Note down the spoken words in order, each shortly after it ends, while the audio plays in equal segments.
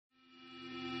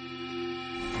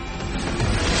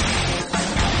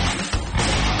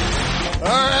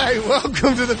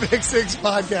Welcome to the Pick Six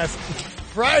Podcast.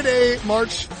 Friday,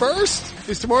 March 1st.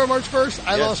 Is tomorrow March 1st?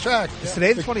 I lost track. Is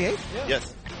today the 28th? Yeah.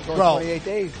 Yes. We're going 28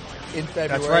 days in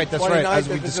February. That's right. As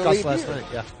we discussed last night.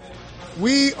 Yeah.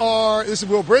 This is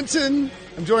Will Brinson.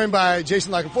 I'm joined by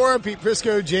Jason Lacafora, Pete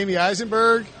Prisco, Jamie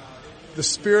Eisenberg. The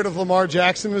spirit of Lamar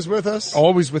Jackson is with us.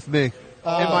 Always with me. In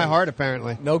my heart,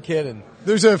 apparently. No kidding.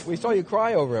 We saw you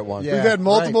cry over it once. We've had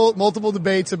multiple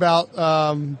debates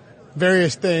about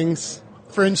various things.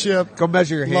 Friendship. Go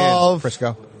measure your love. hands,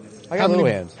 Prisco. I got little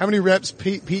hands. How many reps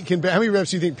Pete can bench? How many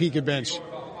reps do you think Pete can bench?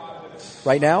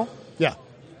 Right now? Yeah.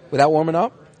 Without warming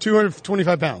up?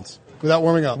 225 pounds. Without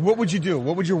warming up. What would you do?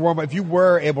 What would your warm up, if you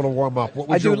were able to warm up, what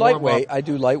would I do lightweight. warm-up I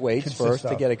do lightweights first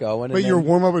to get it going. But your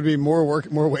warm up would be more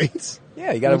weights?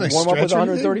 Yeah, you got to warm up with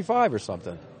 135 or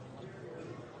something.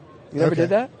 You never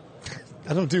did that?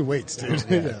 I don't do weights, dude.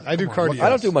 Yeah. I do cardio. I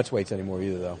don't do much weights anymore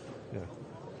either, though. Yeah.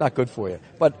 Not good for you.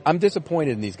 But I'm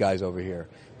disappointed in these guys over here.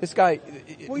 This guy.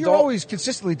 Well, you're always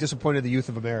consistently disappointed in the youth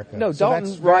of America. No, so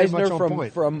Dalton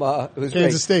Reisner from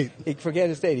Kansas State. For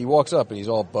Kansas State, he walks up and he's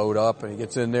all bowed up and he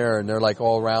gets in there and they're like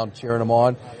all around cheering him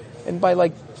on. And by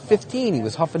like 15, he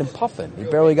was huffing and puffing. He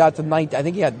barely got to 19. I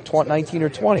think he had 19 or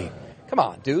 20. Come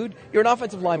on, dude. You're an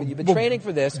offensive lineman. You've been training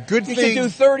for this. You should do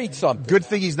 30-something. Good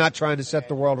thing he's not trying to set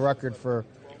the world record for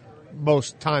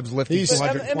most times lifting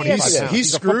 225 pounds.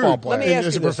 He's screwed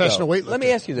as a professional weightlifter. Let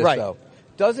me ask you this, though.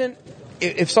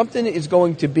 If something is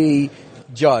going to be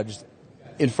judged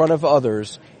in front of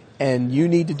others and you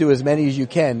need to do as many as you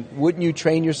can, wouldn't you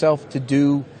train yourself to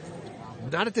do...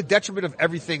 Not at the detriment of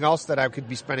everything else that I could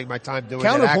be spending my time doing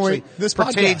Counterpoint, that this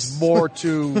pertains podcast. more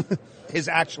to his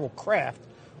actual craft,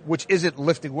 which isn't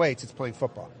lifting weights, it's playing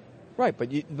football. Right,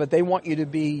 but they want you to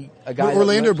be a guy.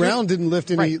 Orlando Brown didn't lift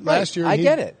any last year. I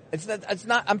get it. It's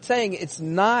not. I'm saying it's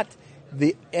not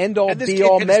the end all be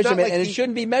all measurement, and it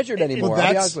shouldn't be measured anymore.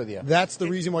 I'll be honest with you. That's the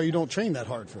reason why you don't train that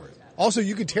hard for it. Also,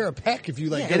 you could tear a pec if you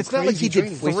go and it's not like he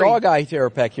did. We saw a guy tear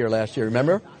a pec here last year.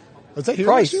 Remember? Was that here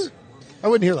Price. last year? I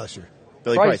wasn't here last year.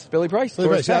 Billy Price. Billy Price.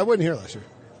 Yeah, I wasn't here last year.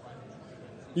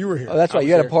 You were here. Oh, that's right.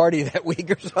 You had a party that week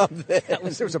or something. At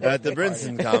the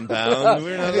Brinson compound.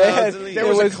 We're not allowed to leave. There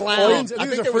was a clown. I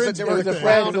think there was a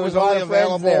clown who was only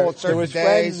available on certain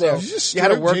days. So you had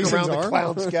to work Jason's around the arm?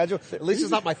 clown schedule. At least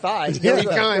it's not my thighs.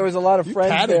 There was a lot of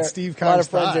friends patted there. Steve A lot Kine's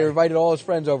of friends thigh. there. Invited all his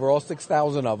friends over, all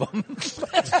 6,000 of them.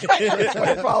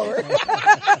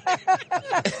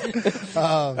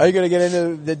 Are you going to get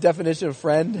into the definition of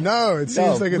friend? No, it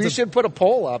seems like We should put a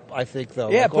poll up, I think, though.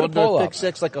 Yeah, like put a poll up. Pick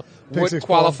Six, like Pick what Six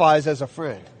qualifies as a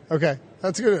friend. Okay,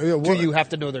 that's good. Yeah, Do you have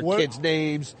to know their kids'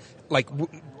 names? Like,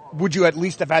 would you at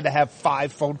least have had to have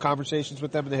 5 phone conversations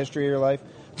with them in the history of your life?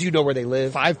 Do you know where they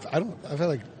live? 5? I've had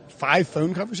like 5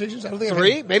 phone conversations. I don't think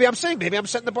 3? Maybe I'm setting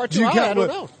the bar too high. I don't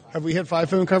know. Have we had 5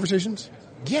 phone conversations?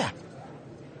 Yeah.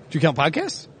 Do you count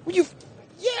podcasts? Well, you've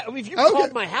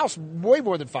called my house way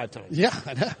more than 5 times. Yeah,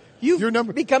 I know.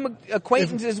 You've become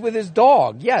acquaintances with his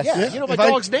dog. Yes. Yeah. You know my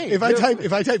dog's name. If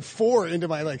I type 4 into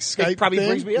my Skype, it probably thing,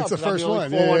 brings me up. It's the first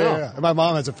one. 410. Yeah. And my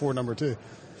mom has a 4 number too.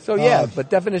 So but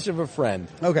definition of a friend.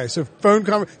 Okay, so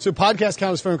podcasts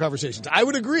count as phone conversations. I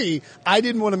would agree. I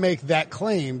didn't want to make that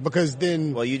claim because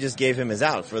then. Well, you just gave him his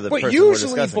out for the person But we're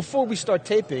usually discussing. before we start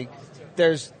taping,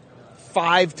 there's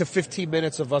 5 to 15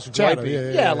 minutes of us Chatter,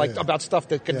 griping. yeah, about stuff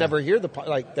that could never hear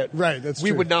that. Right, that's we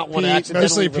true. would not want to Pete,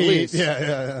 accidentally mostly release. Pete.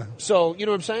 Yeah. So you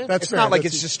know what I'm saying? That's it's fair. not like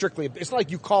That's- it's just strictly. It's not like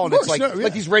you call and Of it's course, like no,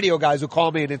 like these radio guys who call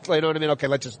me and it's you know what I mean. Okay,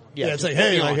 let's just it's like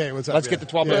hey, what's up? Let's get the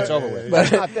 12 minutes over with. But,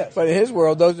 It's not this. but in his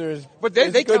world, those are his, But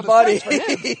they good count as buddies. friends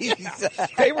for him.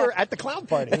 They were at the clown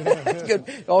party. That's good.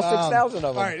 All 6,000 of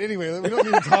them. All right. Anyway, we don't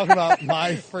need to talk about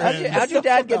my friend. How'd your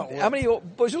dad get? How many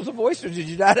bushels of oysters did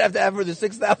your dad have to have for the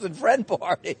 6,000 friend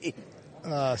party?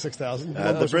 6,000.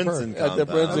 At the Brinson At the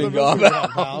compound.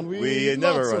 Brinson compound. We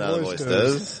never run out of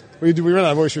oysters. We run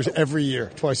out of oysters every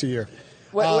year, twice a year.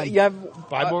 You have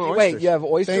buy more Wait, oysters. you have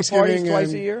oyster parties Thanksgiving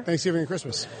twice a year? Thanksgiving and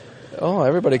Christmas. Oh,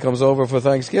 everybody comes over for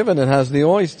Thanksgiving and has the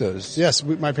oysters. Yes,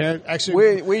 my parents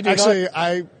actually. We do actually,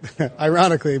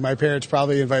 ironically, my parents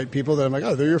probably invite people that I'm like,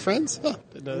 oh, they're your friends. Huh.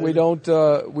 We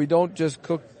don't just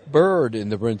cook bird in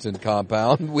the Brinson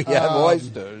compound. We have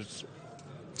oysters.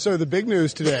 So the big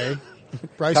news today,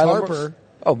 Bryce Kyler Harper.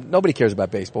 Oh, nobody cares about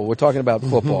baseball. We're talking about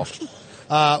football.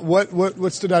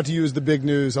 What stood out to you as the big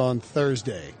news on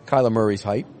Thursday? Kyler Murray's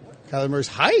height. Kyler Murray's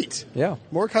height. Yeah.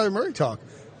 More Kyler Murray talk.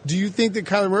 Do you think that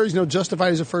Kyler Murray's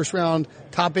justified as a first round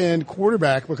top end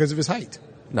quarterback because of his height?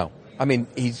 No. I mean,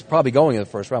 he's probably going in the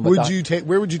first round. But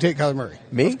Where would you take Kyler Murray?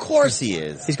 Me? Of course he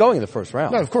is. He's going in the first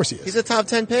round. No, of course he is. He's a top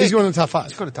 10 pick. He's going to the top 5.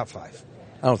 Let's go to top 5.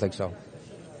 I don't think so.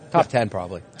 Top 10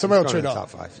 probably. Somebody will Let's go trade to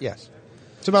up. top 5. Yes.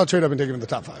 Somebody will trade up and take him in the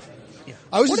top 5.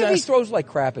 I was What just if he asked, throws like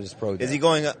crap at his pro day? Is he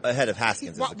going ahead of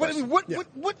Haskins? is the But I mean, question.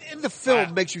 what in the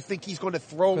film makes you think he's going to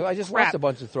throw? I just crap, watched a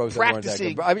bunch of throws that weren't that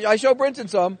practicing. good. I mean, I show Brinson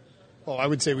some. well, I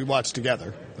would say we watched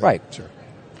together. But Right. Sure.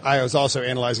 I was also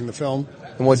analyzing the film.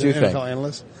 And what'd as you an think? NFL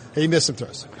analyst. He missed some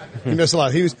throws. He missed a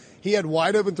lot. He had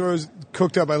wide open throws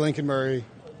cooked up by Lincoln Riley.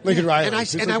 And I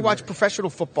Lincoln watch Murray. professional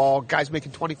football, guys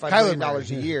making $25 Kyler million a Murray,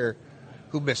 yeah. year,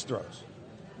 who miss throws.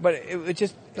 But it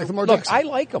just Like Lamar look. Jackson. I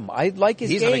like him. I like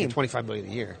his He's not game. making $25 million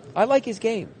a year. I like his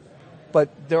game, but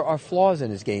there are flaws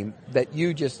in his game that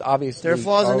you just obviously. There are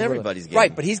flaws in overlooking. everybody's game.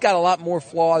 right? But he's got a lot more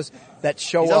flaws that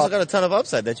show He's up. also got a ton of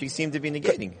upside that you seem to be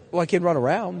negating. Well, he can run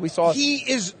around. We saw. He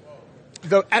is,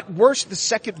 at worst, the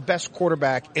second best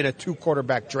quarterback in a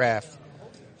 2-quarterback draft.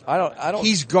 I don't.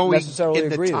 He's going necessarily in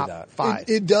the agree top with that. 5.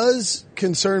 It does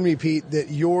concern me, Pete, that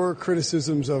your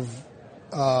criticisms of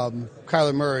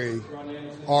Kyler Murray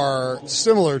are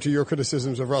similar to your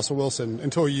criticisms of Russell Wilson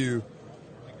until you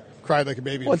cried like a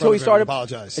baby Well, in until front he of him started and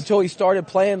apologized. Until he started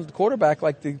playing quarterback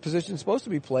like the position's supposed to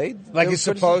be played. Like there it's was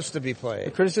criticism. supposed to be played.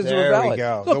 The criticisms there were valid. we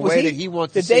go. Look, the was way he- that he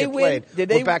wants to did see they it win? played. Did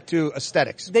We're they- back to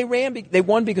aesthetics. They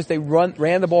won because they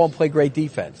ran the ball and played great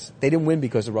defense. They didn't win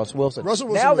because of Russell Wilson. Russell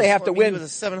Wilson now they was- have to He win. was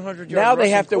a 700-yard Now they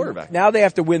rushing have to. quarterback. Now they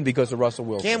have to win because of Russell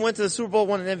Wilson. Cam went to the Super Bowl,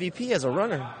 won an MVP as a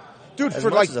runner. Dude, as for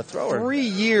much like as a thrower. 3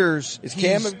 years, Is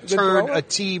Cam he's a good turned thrower? a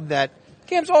team that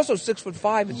Cam's also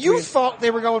 6'5". And you three- thought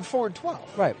they were going 4-12.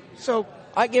 right. So,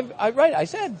 I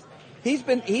said he's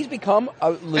become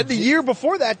a legit. and the year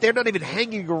before that, they're not even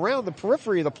hanging around the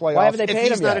periphery of the playoffs. Why haven't they if paid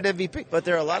he's him not yet? an MVP. But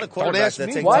there are a lot of Don't quarterbacks ask that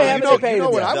me. take Why time haven't to they paid him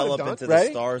what yet? I would've develop done. into Ready?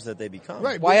 the stars that they become.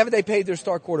 Right. Why haven't they paid their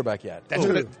star quarterback yet? That's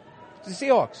Who? gonna. The Seahawks.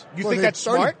 You Well, think they've that's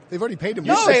smart? They've already paid him.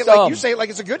 You No, say it's it like dumb. you say it like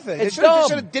it's a good thing. It's They dumb.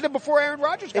 should have did it before Aaron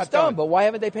Rodgers got It's dumb, done. but why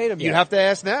haven't they paid him yet? You have to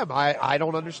ask them. I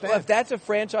don't understand. Well, if that's a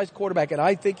franchise quarterback, and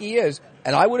I think he is,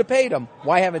 and I would have paid him,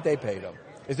 why haven't they paid him?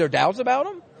 Is there doubts about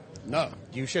him? No.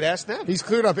 You should ask them. He's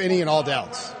cleared up any and all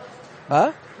doubts.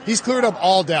 Huh? He's cleared up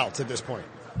all doubts at this point.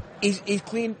 He's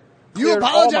clean. You cleared all my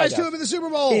apologized to doubts. him in the Super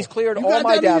Bowl. He's cleared You all got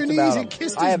my down to your doubts knees about and him.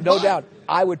 kissed I his have no butt. doubt.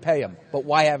 I would pay him, but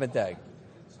why haven't they?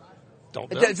 Don't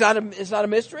know. It's not a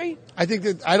mystery. I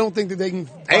don't think that they can.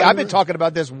 Hey, I've been talking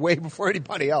about this way before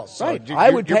anybody else. So Right. you're, I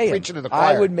would you're pay him. preaching to the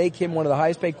choir. I would make him one of the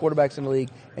highest paid quarterbacks in the league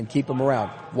and keep him around.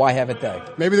 Why haven't they?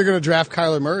 Maybe they're going to draft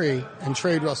Kyler Murray and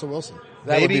trade Russell Wilson.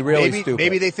 That would be really maybe, stupid.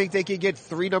 Maybe they think they could get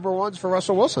 3 number 1s for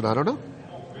Russell Wilson. I don't know.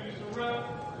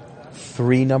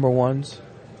 3 number 1s.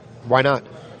 Why not?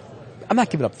 I'm not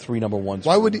giving up 3 number 1s.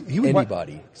 Why for would he would-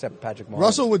 anybody except Patrick Mahomes?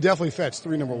 Russell would definitely fetch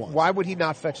 3 number 1s. Why would he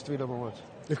not fetch 3 number 1s?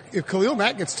 If Khalil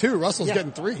Mack gets 2, Russell's Yeah.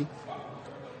 getting 3.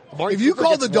 Amari If you Cooper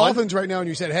called the gets 1. Dolphins right now and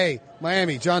you said, "Hey,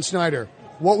 Miami, John Schneider,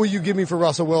 what will you give me for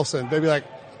Russell Wilson?" They'd be like,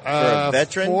 a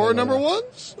veteran? 4 number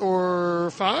 1s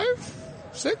or 5,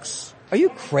 6." Are you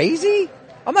crazy?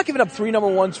 I'm not giving up 3 number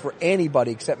 1s for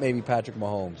anybody except maybe Patrick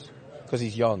Mahomes because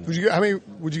he's young. Would you? How many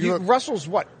would you give up? Russell's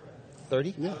what?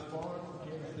 30? Yeah.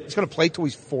 He's going to play till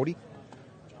he's 40.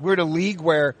 We're in a league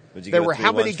where Would you there give were up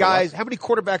how 3 many ones for guys, Luck? how many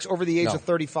quarterbacks over the age No. of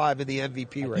 35 in the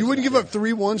MVP race? You wouldn't give up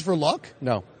 3 1s for Luck?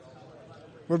 No.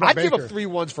 What about I'd give Baker? up 3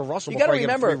 1s for Russell. You before gotta I give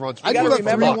him remember- 3 runs for I'd you give gotta up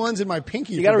remember- 3 1s in my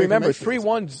pinky. You for got to Baker remember, Mayfield. 3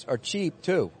 1s are cheap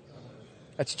too.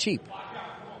 That's cheap.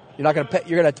 You're not going to pay.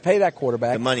 You're going to have to pay that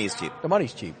quarterback. The money is cheap. The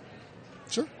money's cheap.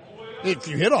 Sure. If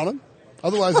you hit on them.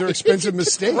 Otherwise, they're expensive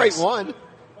mistakes. the right one.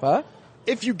 Huh?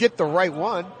 If you get the right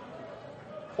one,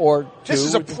 Or this two.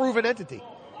 is a proven entity.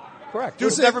 correct.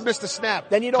 Dude's Listen, never missed a snap.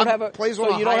 Then you don't have a plays so on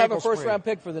a you don't high have a ankle first sprain. round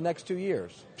pick for the next 2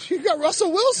 years. You got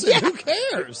Russell Wilson. Who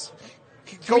cares?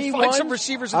 Go 3 find some 1s?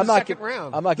 receivers in I'm the not second gi-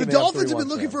 round. I'm not The giving up Dolphins 3 have been 1s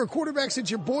looking there. for a quarterback since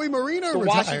your boy Marino the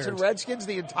retired. Washington Redskins,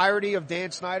 the entirety of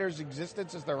Dan Snyder's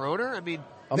existence as their owner. I mean,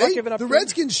 I'm not giving up the 3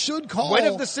 Redskins should call. when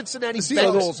have the Cincinnati the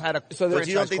Seahawks. Bengals had a So But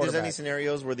you don't franchise think there's any quarterback?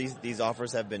 scenarios where these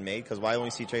offers have been made? Because why only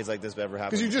see trades like this ever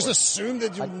happen? Because you just before? assume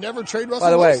that you never trade Russell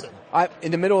By the way, Wilson.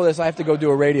 in the middle of this, I have to go do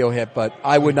a radio hit, but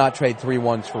I would not trade 3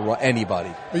 1s for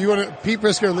anybody. But you want to, Pete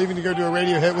Briscoe leaving to go do a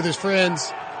radio hit with his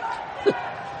friends,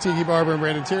 Tiki Barber and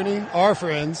Brandon Tierney, our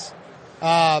friends.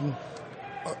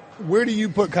 Where do you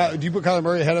put Kyler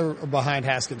Murray ahead or behind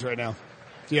Haskins right now?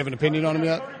 Do you have an opinion on him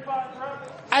yet?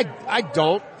 I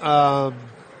don't. I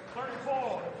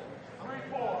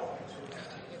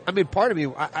mean, part of me,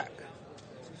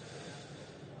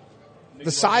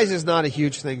 the size is not a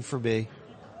huge thing for me.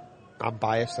 I'm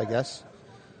biased, I guess.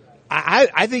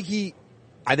 I think he's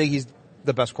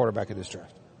the best quarterback in this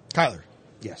draft. Kyler.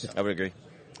 Yes, I would agree.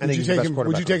 I think he's the best Would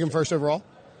quarterback you in take this him draft. first overall?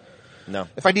 No.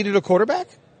 If I needed a quarterback,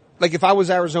 like if I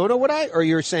was Arizona, would I? Or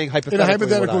you're saying In hypothetically? a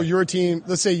hypothetical, would I? your team,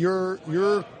 let's say you're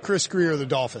Chris Greer of the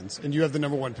Dolphins, and you have the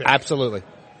number 1 pick. Absolutely.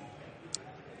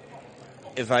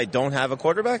 if I don't have a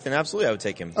quarterback, then absolutely I would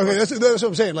take him. Okay, that's what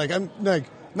I'm saying. Like, I'm like,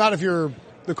 not if you're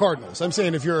the Cardinals. I'm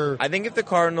saying if you're. I think if the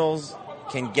Cardinals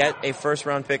can get a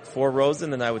first-round pick for Rosen,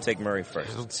 then I would take Murray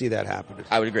first. I don't see that happening.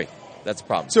 I would agree. That's a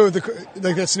problem. So,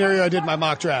 like that scenario I did in my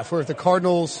mock draft, where if the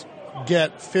Cardinals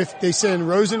get they send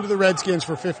Rosen to the Redskins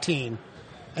for 15,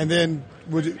 and then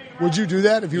would you do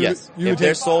that if you? Yes. You if would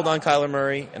they're take, sold on Kyler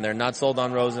Murray and they're not sold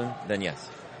on Rosen, then yes.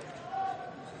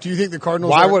 do you think the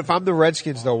Cardinals? Why would, if I'm the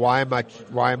Redskins though, why am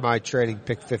I trading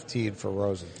pick 15 for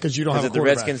Rosen? Because you don't have a Because if the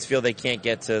quarterback. Redskins feel they can't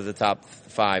get to the top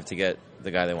 5 to get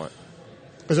the guy they want.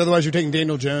 Because otherwise you're taking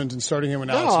Daniel Jones and starting him when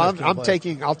Alex Smith can't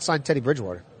play. I'll sign Teddy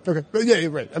Bridgewater. Okay, but yeah,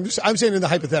 right. I'm saying in the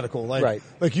hypothetical, like, Right.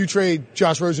 like you trade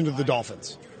Josh Rosen to the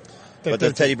Dolphins. But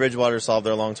does Teddy Bridgewater solve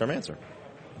their long-term answer?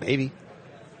 Maybe.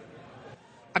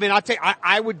 I mean,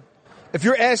 I would, if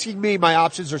you're asking me, my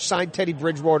options are sign Teddy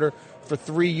Bridgewater for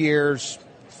 3 years,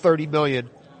 $30 million,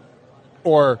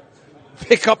 or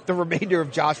pick up the remainder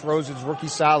of Josh Rosen's rookie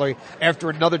salary after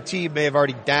another team may have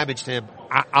already damaged him.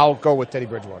 I'll go with Teddy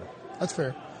Bridgewater. That's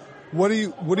fair. What do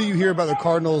you hear about the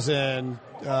Cardinals and?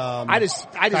 I just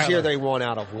hear they won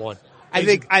out of one. I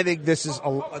think this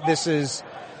is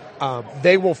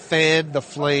they will fan the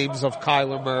flames of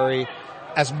Kyler Murray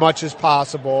as much as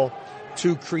possible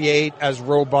to create as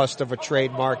robust of a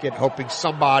trade market, hoping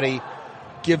somebody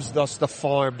gives us the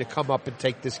farm to come up and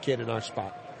take this kid in our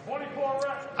spot.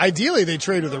 Ideally, they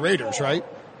trade with the Raiders, right?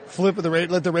 Flip with the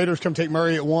Raiders, let the Raiders come take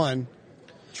Murray at 1,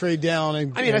 trade down.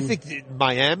 And I think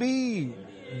Miami,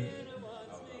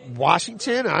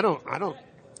 Washington. I don't know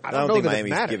think that Miami's it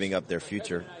matters. giving up their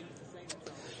future.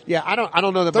 Yeah, I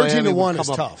don't know that 13 to Miami 1 is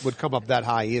tough. would come up that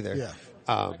high either. Yeah.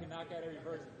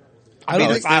 I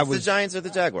mean, It's the Giants or the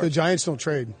Jaguars. The Giants don't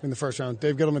trade in the first round.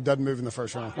 Dave Gettleman doesn't move in the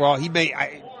first round. Well,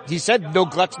 he said no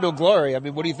guts, no glory. I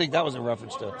mean, what do you think that was in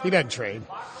reference to? He doesn't trade.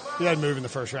 He doesn't move in the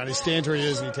first round. He stands where he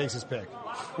is and he takes his pick.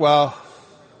 Well,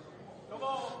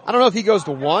 I don't know if he goes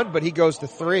to 1, but he goes to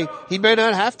 3. He may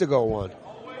not have to go 1.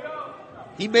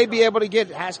 He may be able to get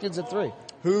Haskins at 3.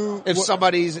 If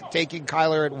somebody's taking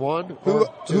Kyler at 1.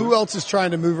 Who else is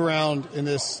trying to move around in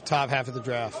this top half of the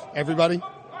draft? Everybody?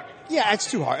 Yeah,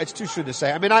 it's too hard. It's too soon to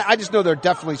say. I mean, I just know there are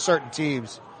definitely certain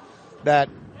teams that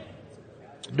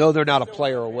know they're not a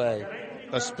player away.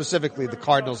 Specifically, the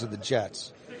Cardinals and the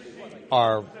Jets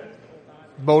are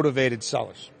motivated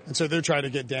sellers. And so they're trying to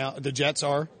get down. The Jets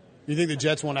are? You think the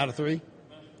Jets 1 out of 3?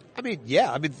 I mean,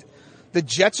 yeah. I mean, the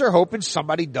Jets are hoping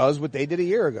somebody does what they did a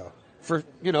year ago.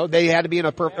 They had to be in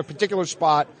a particular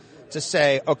spot to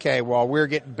say, okay, well, we're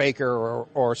getting Baker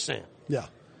or Sam. Yeah.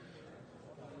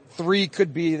 3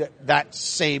 could be that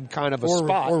same kind of a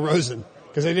spot. Or Rosen,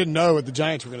 because they didn't know what the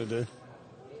Giants were going to do.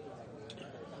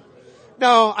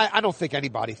 No, I don't think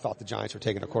anybody thought the Giants were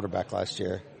taking a quarterback last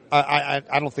year. I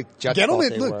don't think Jets thought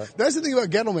they were. That's the thing about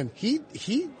Gettleman. He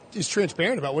is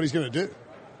transparent about what he's going to do.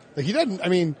 Like he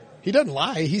doesn't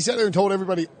lie. He sat there and told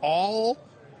everybody all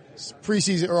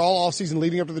preseason or all offseason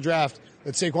leading up to the draft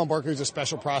that Saquon Barkley was a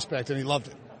special prospect and he loved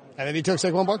it. And then he took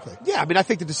Saquon Barkley. Yeah, I mean, I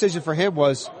think the decision for him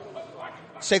was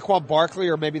Saquon Barkley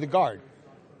or maybe the guard.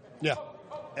 Yeah.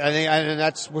 And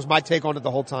that was my take on it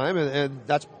the whole time, and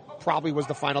that's probably was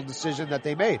the final decision that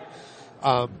they made.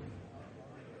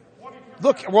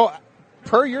 Look, well,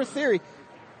 per your theory,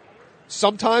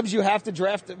 sometimes you have to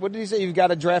draft. What did he say? You've got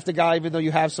to draft a guy even though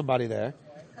you have somebody there.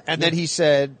 And then he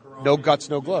said, no guts,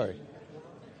 no glory.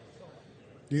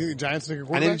 Do you think the Giants take a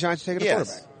quarterback? I think the Giants are taking a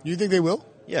quarterback. You think they will?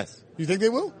 Yes. You think they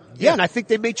will? Yeah, and I think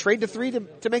they may trade to 3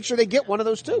 to make sure they get one of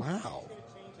those 2. Wow.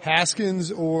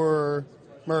 Haskins or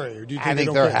Murray? Or do you think I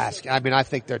think they're Haskins. I mean, I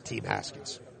think they're Team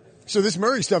Haskins. So this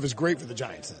Murray stuff is great for the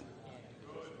Giants then?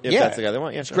 If that's the guy they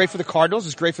want, yeah, It's great for the Cardinals.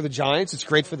 It's great for the Giants. It's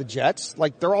great for the Jets.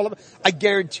 Like, they're all I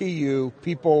guarantee you,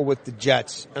 people with the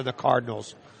Jets and the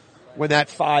Cardinals, when that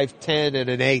 5, 10, and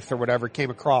an 8th or whatever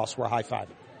came across, were high-fiving.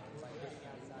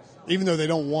 Even though they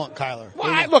don't want Kyler.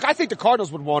 Well, I think the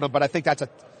Cardinals would want him, but I think that's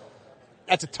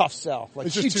a tough sell.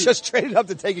 Like, you just traded up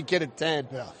to take a kid at 10.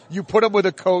 Yeah. You put him with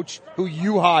a coach who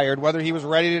you hired, whether he was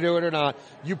ready to do it or not.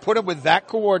 You put him with that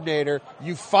coordinator.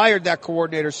 You fired that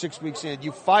coordinator 6 weeks in.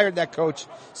 You fired that coach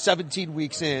 17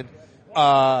 weeks in.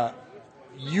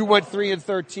 You went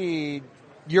 3-13.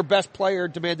 Your best player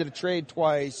demanded a trade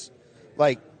twice.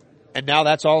 And now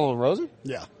that's all on Rosen?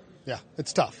 Yeah. Yeah.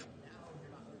 It's tough.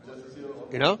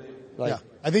 You know? Yeah.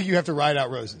 I think you have to ride out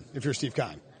Rosen if you're Steve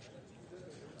Keim.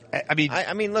 I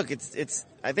mean, look, I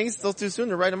think it's still too soon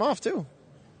to write him off too.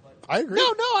 I agree.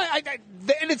 No,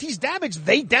 and if he's damaged,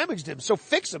 they damaged him. So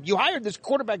fix him. You hired this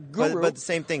quarterback guru. But the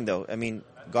same thing though. I mean,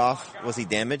 Goff, was he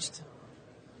damaged?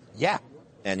 Yeah.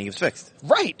 And he was fixed.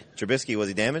 Right. Trubisky, was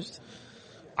he damaged?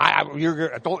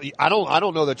 I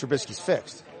don't know that Trubisky's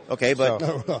fixed. Okay, but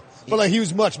but like he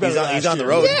was much better. he's on the last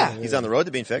road. year. Yeah. He's on the road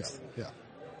to being fixed. Yeah.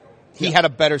 He had a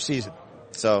better season.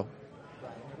 So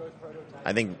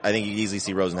I think you easily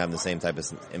see Rosen having the same type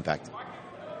of impact.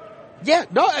 Yeah,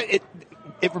 no, it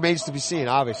remains to be seen.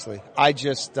 Obviously, I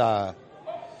just What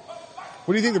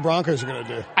do you think the Broncos are going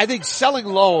to do? I think selling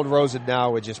low on Rosen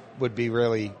now would be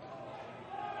really.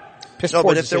 No,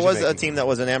 but if there was a team that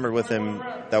was enamored with him,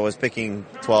 that was picking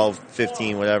 12,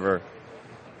 15, whatever,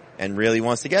 and really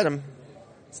wants to get him,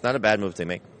 it's not a bad move to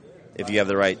make if you have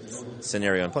the right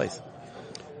scenario in place.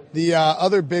 The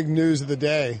other big news of the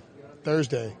day,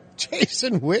 Thursday,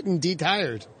 Jason Witten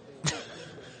detired.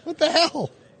 What the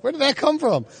hell? Where did that come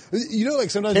from? You know,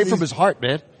 like sometimes came from his heart,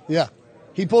 man. Yeah,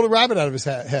 he pulled a rabbit out of his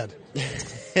head.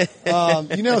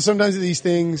 You know, sometimes these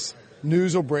things,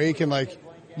 news will break and like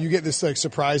you get this like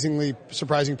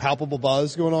surprising palpable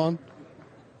buzz going on.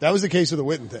 That was the case with the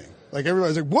Witten thing. Like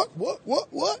everybody's like, what?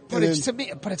 But it's to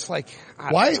me. But it's like,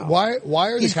 why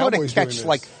are he's the going Cowboys to doing catch this?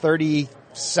 like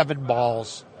 37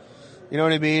 balls? You know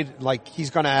what I mean? Like he's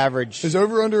going to average. His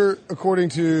over under according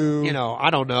to I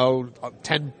don't know,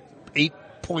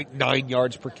 8.9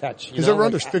 yards per catch. his over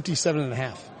under is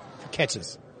 57.5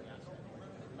 catches.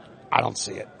 I don't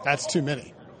see it. That's too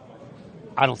many.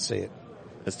 I don't see it.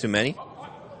 That's too many?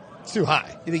 It's too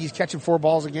high. You think he's catching 4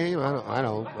 balls a game? I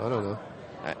don't know.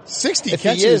 60 If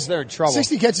catches. he is, they're in trouble.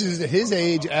 60 catches at his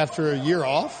age after a year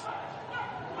off.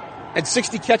 And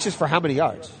 60 catches for how many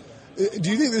yards?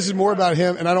 Do you think this is more about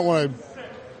him? And I don't want to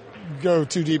go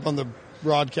too deep on the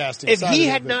broadcasting If side he of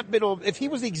it, had but- not been on, if he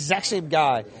was the exact same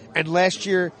guy, and last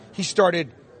year he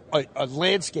started a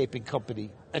landscaping company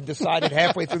and decided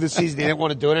halfway through the season he didn't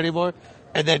want to do it anymore,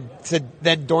 and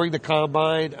then during the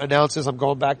combine announces I'm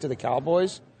going back to the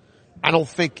Cowboys, I don't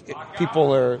think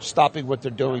people are stopping what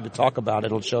they're doing to talk about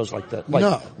it on shows like that. Like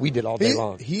No. we did all day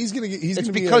long. He's going to get. He's It's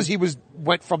gonna be because he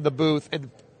went from the booth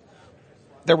and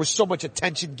there was so much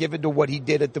attention given to what he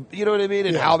did at the, you know what I mean,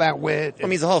 and Yeah. how that went. I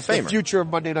mean, he's a Hall of The Famer. future of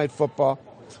Monday Night Football.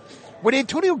 When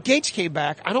Antonio Gates came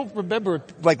back, I don't remember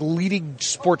like leading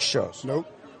sports shows, Nope.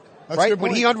 That's a right? good When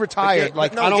point. he unretired,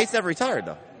 like I don't, Gates never retired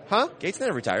though. huh? Gates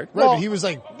never retired. Right, Well, but he was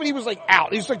like,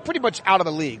 out. He was like pretty much out of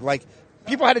the league. Like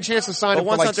people had a chance to sign But him for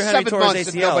once like Hunter Henry 7 tore his months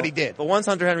and ACL, nobody did. But once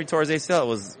Hunter Henry tore his ACL, it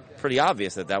was pretty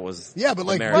obvious that was yeah, but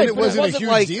like, a but merit. it but it wasn't a wasn't huge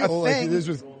like a deal like it thing. is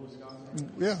with,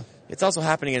 yeah. It's also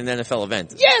happening in an NFL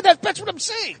event. Yeah, that's what I'm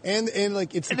saying. And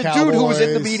like, it's And the the Cowboys. dude who was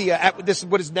in the media at this,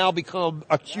 what has now become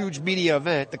a huge media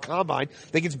event, the Combine,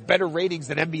 that gets better ratings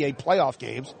than NBA playoff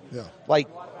games. Yeah. Like,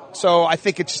 so I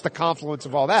think it's just the confluence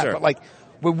of all that. Sure. But like,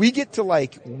 when we get to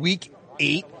like week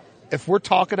 8, if we're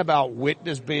talking about Witten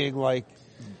as being like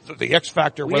the X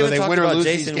factor, We whether haven't they talked win or about lose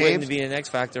Jason these Witten games, being an X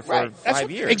factor for right? That's 5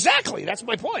 what- years. Exactly. That's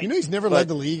my point. You know, he's never But- led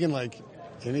the league in like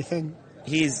anything.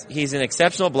 He's an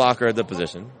exceptional blocker at the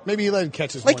position. Maybe he led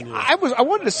catches Like 1 year. I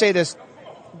wanted to say this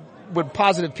when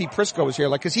positive Pete Prisco was here,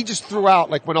 like, cause he just threw out,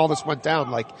 like, when all this went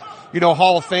down, like,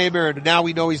 Hall of Famer, and now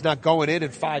we know he's not going in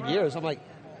 5 years. I'm like,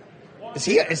 is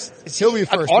he He'll be an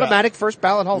first automatic first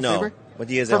ballot Hall of No, Famer? but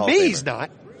he is a For Hall of me, Famer. he's not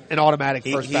an automatic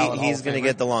first ballot Hall He's of going to Famer.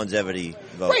 get the longevity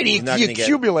vote. Right, he He's not gonna get-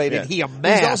 accumulated, yeah. he He's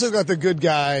amassed. also got the good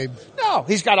guy. No,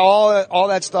 he's got all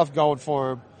that stuff going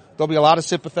for him. There'll be a lot of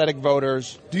sympathetic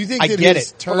voters. Do you think I that get his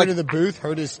it, but turn like, in the booth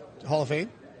hurt his Hall of Fame?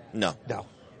 No. No.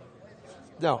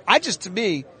 To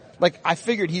me, like, I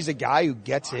figured he's a guy who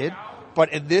gets in,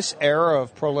 but in this era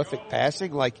of prolific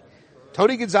passing, like,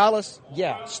 Tony Gonzalez,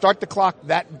 yeah, start the clock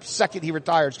that second he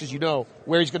retires because you know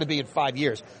where he's going to be in 5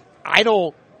 years.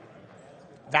 Who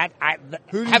do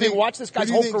you Having think- watched this who guy's do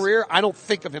you whole think's- career, I don't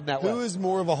think of him that Who way. is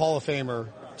more of a Hall of Famer,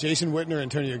 Jason Witten or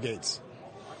Antonio Gates?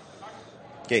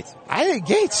 Gates. I think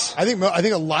Gates. I think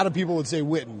a lot of people would say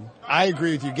Witten. I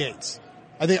agree with you, Gates.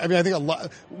 I think a lot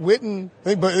Witten.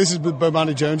 But this is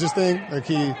Bomani Jones's thing. Like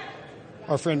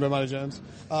our friend Bomani Jones.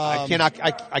 I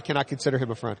cannot consider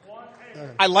him a friend.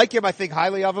 I like him. I think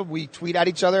highly of him. We tweet at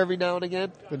each other every now and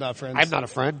again. But not friends. I'm not a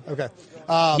friend. Okay.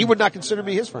 He would not consider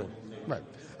me his friend.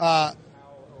 Right.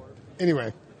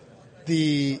 Anyway,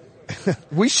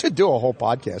 We should do a whole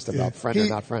podcast about friend or He-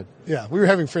 not friend. yeah, we were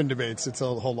having friend debates. It's a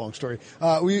whole long story.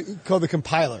 We call the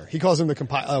compiler. He calls him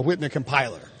Witten a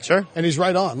compiler. Sure. And he's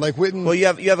right on. Like Witten. Well, you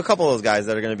have a couple of those guys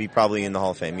that are going to be probably in the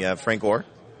Hall of Fame. You have Frank Gore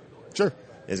Sure.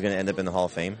 is going to end up in the Hall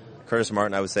of Fame. Curtis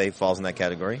Martin, I would say, falls in that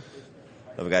category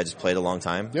of a guy who just played a long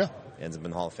time. Yeah. Ends up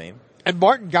in the Hall of Fame. And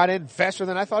Martin got in faster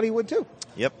than I thought he would too.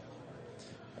 Yep.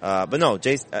 But no,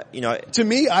 Jason, To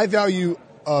me, I value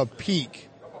a peak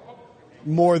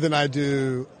more than I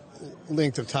do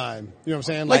length of time. You know what I'm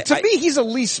saying? Like, to me, he's a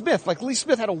Lee Smith. Like, Lee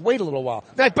Smith had to wait a little while.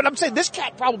 But I'm saying this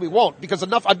cat probably won't because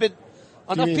I've been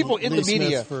enough people in the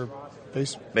media for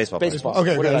baseball.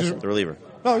 Okay, the reliever.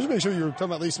 No, I was just making sure you were talking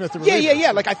about Lee Smith, the reliever.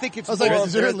 Yeah. Like, I think it's. I was like,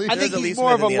 I think he's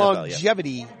more of a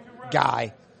longevity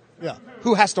guy. Yeah.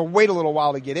 Who has to wait a little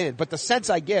while to get in. But the sense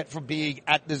I get from being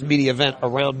at this media event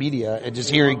around media and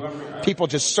just hearing people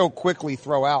just so quickly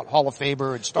throw out Hall of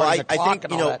Famer and starting the clock I think,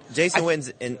 and all that. Jason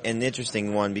Witten's an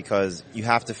interesting one because you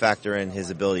have to factor in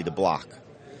his ability to block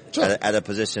at a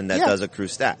position that does accrue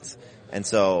stats. And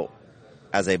so,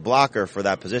 as a blocker for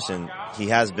that position, he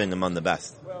has been among the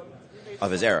best of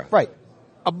his era. Right.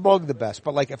 Among the best.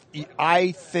 But like,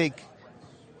 I think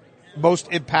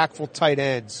most impactful tight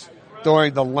ends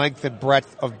during the length and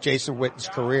breadth of Jason Witten's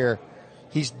career,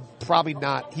 he's probably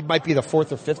not, he might be the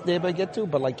fourth or fifth name I get to,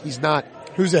 but like he's not.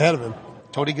 Who's ahead of him?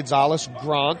 Tony Gonzalez,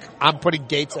 Gronk. I'm putting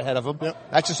Gates ahead of him.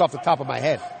 Yep. That's just off the top of my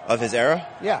head. Of his era?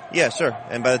 Yeah. Yeah, sure.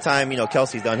 And by the time,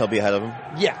 Kelsey's done, he'll be ahead of him.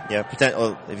 Yeah.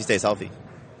 Yeah, if he stays healthy.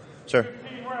 Sure.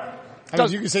 I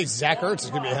mean, you can say Zach Ertz is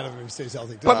going to be ahead of him if he stays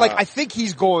healthy. But I think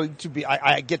he's going to be,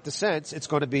 I get the sense it's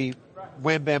going to be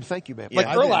wham, bam, thank you, man. Yeah,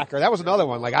 like Urlacher, that was another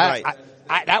one. Like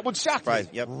that one shocked me.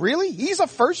 Yep. Really? He's a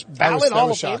first ballot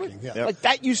Hall of shocking, Famer? yeah. Yep. Like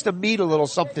that used to mean a little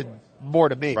something more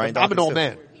to me. Brian I'm an old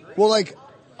Dawkins, man. Well, like,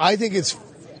 I think it's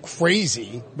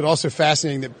crazy, but also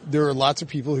fascinating that there are lots of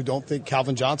people who don't think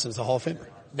Calvin Johnson is a Hall of Famer.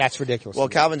 That's ridiculous. Well,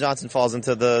 Calvin Johnson falls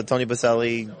into the Tony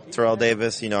Baselli, Terrell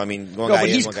Davis, one guy but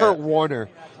he's in, one Kurt guy. Warner.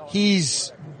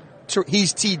 He's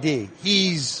TD.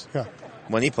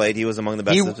 When he played, he was among the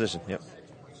best in the position. Yep.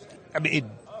 I mean,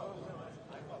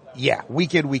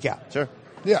 week in, week out. Sure.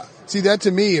 Yeah. See, that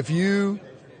to me, if you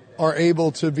are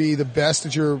able to be the best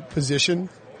at your position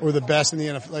or the best in the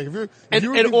NFL, like if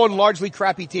you're on largely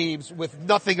crappy teams with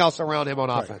nothing else around him on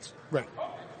offense. Right.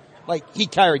 Like he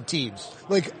carried teams.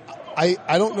 Like I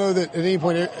don't know that at any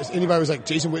point anybody was like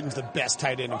Jason Witten's the best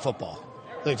tight end in football.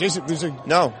 Like Jason,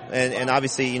 no, and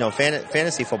obviously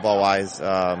fantasy football wise,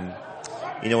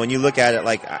 when you look at it,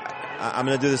 like I'm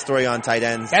going to do the story on tight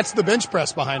ends. That's the bench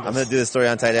press behind us. I'm going to do the story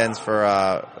on tight ends for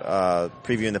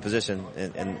previewing the position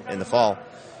in the fall.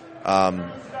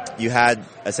 You had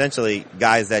essentially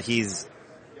guys that he's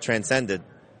transcended,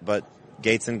 but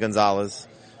Gates and Gonzalez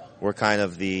were kind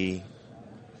of the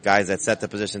guys that set the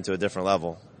position to a different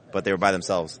level, but they were by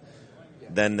themselves.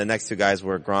 Then the next two guys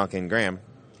were Gronk and Graham.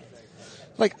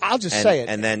 Like, I'll just say it.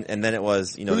 And then it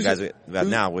was, the guys we have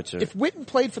now, which are... If Witten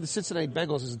played for the Cincinnati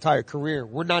Bengals his entire career,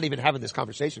 we're not even having this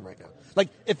conversation right now. Like,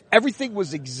 if everything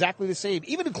was exactly the same,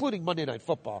 even including Monday Night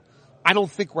Football, I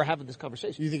don't think we're having this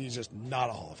conversation. You think he's just not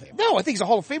a Hall of Famer? No, I think he's a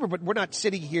Hall of Famer, but we're not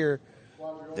sitting here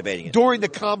debating it during the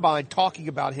combine talking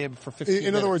about him for 15 minutes.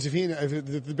 In other words, if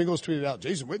the Bengals tweeted out,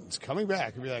 Jason Witten's coming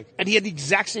back, it'd be like... And he had the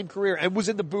exact same career and was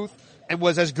in the booth and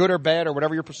was as good or bad or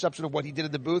whatever your perception of what he did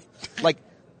in the booth. Like,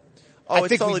 I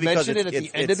think totally we mentioned it at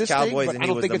the end of this Cowboys thing, but I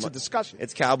don't think it's a discussion.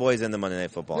 It's Cowboys and the Monday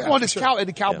Night Football. Well, and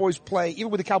the Cowboys play,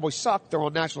 even when the Cowboys suck, they're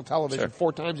on national television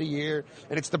 4 times a year,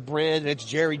 and it's the brand, and it's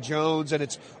Jerry Jones, and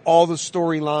it's all the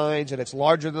storylines, and it's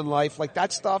larger than life. Like,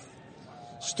 that stuff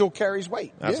still carries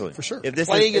weight. Absolutely. Yeah, for sure. If this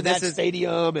playing in that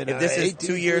stadium. And if this is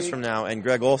 2 years from now, and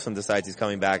Greg Olsen decides he's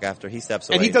coming back after he steps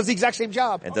away. And he does the exact same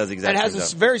job. And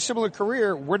has a very similar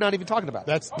career, we're not even talking about.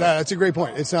 That's a great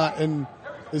point. It's not... And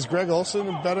is Greg Olsen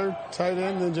a better tight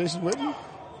end than Jason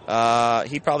Witten?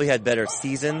 He probably had better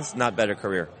seasons, not better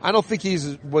career. I don't think he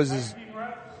was as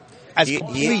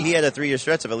complete. He had a 3-year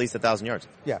stretch of at least 1,000 yards.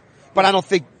 Yeah. But I don't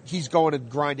think he's going and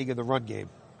grinding in the run game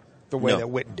the way that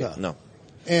Witten did. No.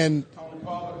 And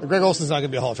Greg Olsen's not going to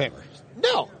be a Hall of Famer.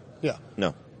 No. Yeah.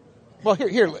 No. Well,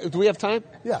 here, do we have time?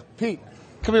 Yeah. Pete.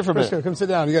 Come here for a minute. Come sit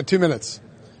down. You got 2 minutes.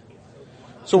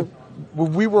 So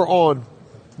when we were on,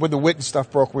 when the Witten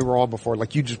stuff broke, we were on before.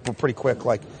 Like, you just were pretty quick.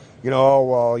 Like,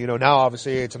 now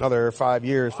obviously it's another 5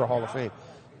 years for Hall of Fame.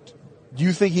 Do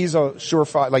you think he's a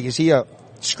surefire? Like, is he a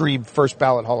scream first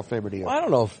ballot Hall of Famer to you? I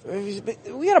don't know.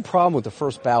 We had a problem with the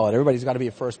first ballot. Everybody's got to be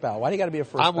a first ballot. Why do you got to be a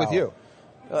first ballot? I'm with you.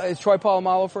 Is Troy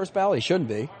Polamalu first ballot? He shouldn't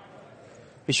be.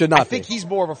 He should not be. I think he's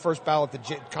more of a first ballot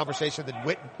conversation than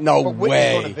Witten. No but way.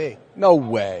 Witten's going to be. No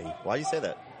way. Why do you say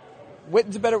that?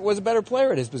 Witten's was a better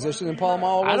player at his position than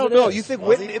Polamalu was. I don't know. You think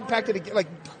Witten impacted? Like,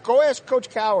 go ask Coach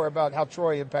Cowher about how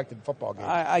Troy impacted football games.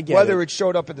 I get whether it. it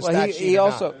showed up in the stat sheet.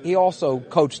 He also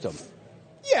coached them.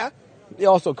 Yeah. He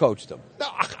also coached them. No,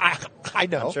 I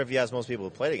know. I'm sure if you ask most people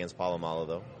who played against Polamalu,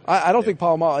 though. I don't think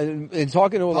Polamalu. In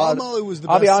talking to a lot, Polamalu was the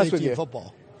I'll best be honest safety with you. in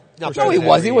football. No, he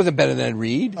was. He wasn't better than Ed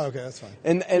Reed. Okay, that's fine.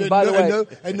 And by the way,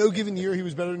 at no given year he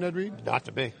was better than Ed Reed. Not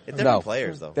to me. Different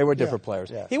players, though. They were different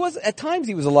players. Yeah. He was at times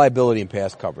he was a liability in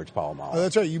pass coverage. Polamalu. Oh,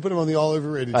 that's right. You put him on the all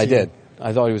overrated team. I did.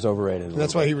 I thought he was overrated.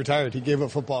 That's why he retired. He gave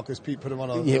up football because Pete put him on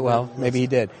a... Yeah, well, maybe he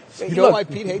did. You know why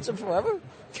Pete hates him forever?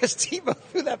 Because Tebow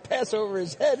threw that pass over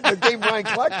his head in the game Ryan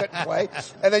Clark couldn't play.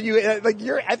 And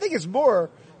then I think it's more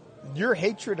your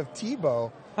hatred of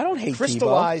Tebow. I don't hate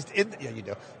crystallized Tebow. Yeah, you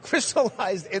do.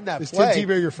 Crystallized in that Is play. Tim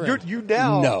Tebow your friend? You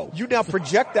now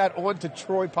project that onto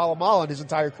Troy Polamalu in his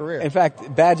entire career. In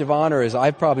fact, badge of honor is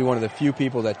I'm probably one of the few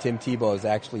people that Tim Tebow has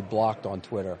actually blocked on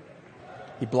Twitter.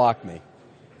 He blocked me.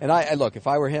 And I look, if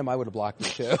I were him, I would have blocked me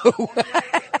too.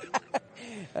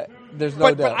 There's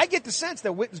no doubt. But I get the sense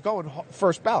that Witten's going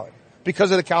first ballot because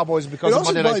of the Cowboys, because of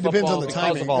Monday Night Football.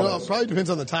 It also probably depends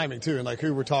on the timing too, and like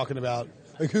who we're talking about.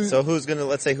 So who's going to,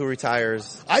 let's say who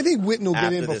retires? I think Witten will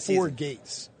get in before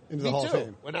Gates into the Hall of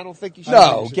Fame. And I don't think he should.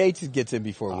 No, Gates gets in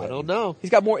before Witten. I don't know.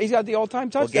 He's got the all-time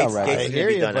touchdown record. Gates is going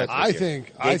to be done I think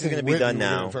Gates is going to be done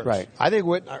now. Right. I think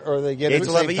Witten, or they get Gates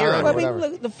will have a year on I mean,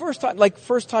 look, the first time,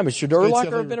 should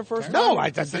Urlacher have been a first time? No,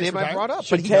 that's the name I brought up.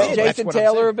 Should Jason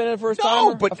Taylor have been a first time?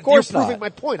 No, but of course you're not. proving my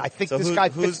point. I think this guy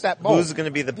fits that mold. Who's going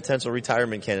to be the potential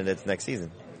retirement candidates next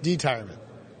season? Detirement.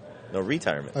 No,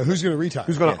 retirement. Who's going to retire?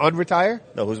 Who's going to unretire?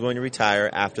 No, who's going to retire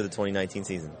after the 2019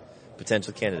 season?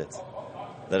 Potential candidates.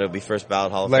 That'll be first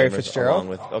ballot Hall of Larry Famers Fitzgerald. along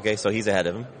with, okay, so he's ahead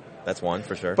of him. That's one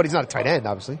for sure. But he's not a tight end,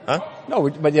 obviously. Huh? No,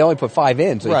 but they only put 5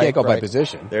 in, so you can't go by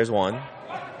position. There's one.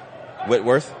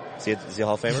 Whitworth. Is he a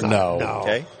Hall of Famer? No.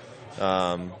 Okay.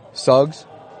 Suggs?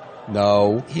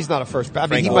 No. He's not a first ballot.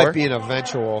 Frank He Gore? might be an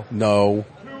eventual. No.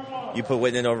 You put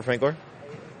Witten in over Frank Gore?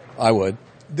 I would.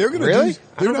 They're going to Really?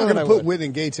 They're not going to put Witten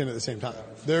and Gates in at the same time.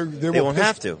 They won't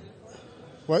have to.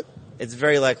 What? It's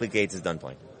very likely Gates is done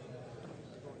playing.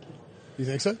 You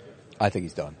think so? I think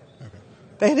he's done. Okay.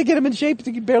 They had to get him in shape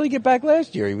to barely get back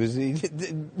last year.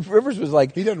 Rivers was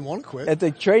like, he doesn't want to quit. At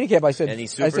the training camp, I said,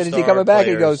 is he superstar coming back?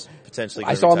 He goes, potentially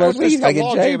I saw him last week. He's got to get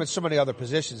in shape. And so many other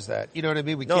positions that, you know what I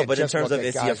mean? We No, can't but in just terms look of at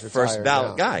is he a guys first retired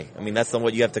ballot now. guy? I mean, that's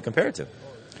what you have to compare it to.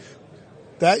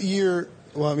 That year,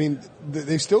 well, I mean,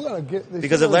 they've still got to get...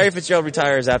 Because if Larry Fitzgerald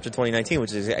retires after 2019,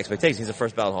 which is his expectation, he's a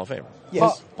first ballot Hall of Famer.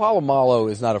 Yes. Polamalu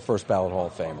is not a first ballot Hall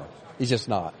of Famer. He's just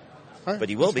not. Right. But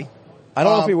he will be. I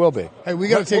don't know if he will be. Hey, we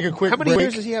got to take a quick How many break.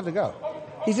 years does he have to go?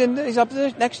 He's up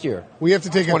there next year. We have to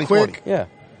take a quick Yeah.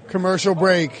 commercial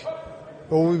break,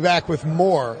 but we'll be back with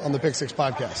more on the Pick Six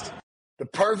podcast. The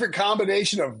perfect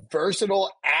combination of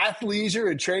versatile athleisure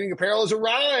and training apparel has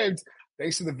arrived.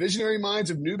 Thanks to the visionary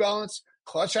minds of New Balance,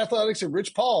 Clutch Athletics, and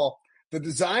Rich Paul, the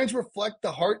designs reflect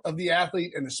the heart of the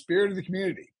athlete and the spirit of the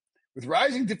community. With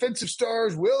rising defensive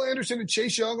stars Will Anderson and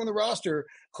Chase Young on the roster,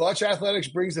 Clutch Athletics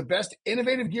brings the best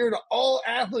innovative gear to all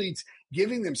athletes,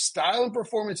 giving them style and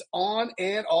performance on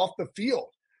and off the field.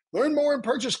 Learn more and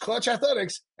purchase Clutch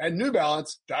Athletics at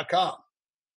NewBalance.com.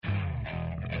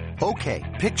 Okay,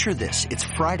 picture this. It's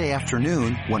Friday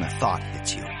afternoon when a thought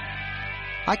hits you.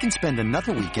 I can spend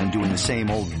another weekend doing the same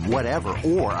old whatever,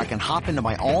 or I can hop into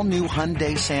my all-new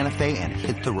Hyundai Santa Fe and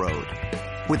hit the road.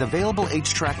 With available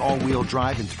H-Track all-wheel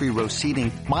drive and 3-row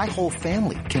seating, my whole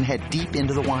family can head deep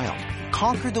into the wild.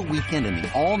 Conquer the weekend in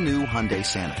the all-new Hyundai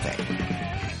Santa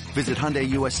Fe. Visit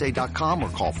HyundaiUSA.com or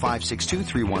call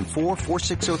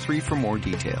 562-314-4603 for more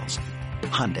details.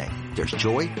 Hyundai, there's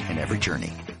joy in every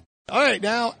journey. All right,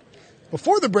 now,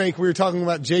 before the break, we were talking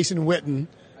about Jason Witten,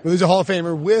 who's a Hall of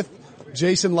Famer, with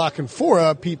Jason La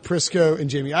Canfora, Pete Prisco, and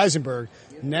Jamie Eisenberg.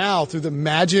 Now, through the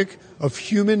magic of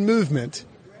human movement...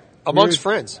 Amongst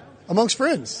friends.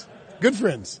 Good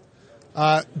friends.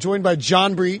 Joined by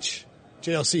John Breach,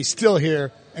 JLC still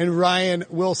here, and Ryan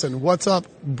Wilson. What's up,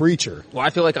 Breacher? Well,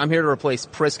 I feel like I'm here to replace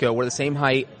Prisco. We're the same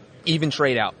height, even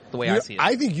trade out, the way I see it.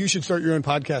 I think you should start your own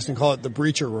podcast and call it the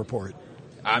Breacher Report.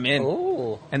 I'm in.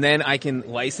 Ooh. And then I can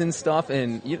license stuff,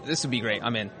 and this would be great.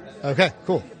 I'm in. Okay,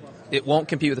 cool. It won't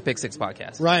compete with the Pick Six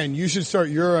podcast. Ryan, you should start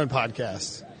your own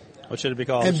podcast. What should it be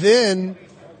called? And then,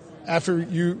 after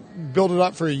you build it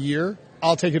up for a year,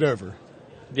 I'll take it over.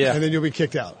 Yeah. And then you'll be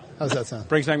kicked out. How's that sound?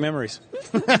 Brings back memories.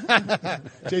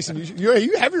 Jason,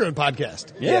 you have your own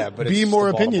podcast. Yeah, but be it's more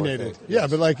the Baltimore opinionated. thing. Yeah,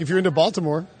 but like if you're into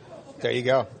Baltimore, There you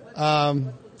go.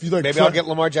 if you like, Maybe I'll get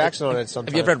Lamar Jackson on it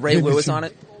sometime. Have you ever had Ray Lewis on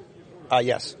it?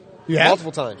 Yes. You have?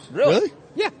 Multiple times. Really?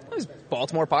 Yeah. It was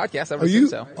Baltimore podcast. I Are would you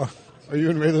so. are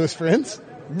you and Ray Lewis friends?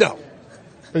 No.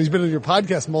 But he's been on your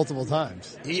podcast multiple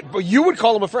times. But you would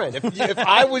call him a friend.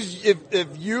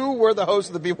 If you were the host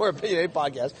of the Be More Opinionated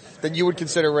podcast, then you would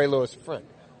consider Ray Lewis a friend.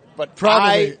 But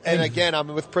Probably. and again, I'm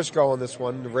with Prisco on this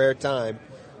one, a rare time.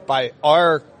 I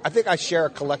think I share a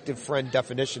collective friend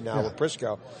definition now with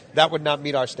Prisco. That would not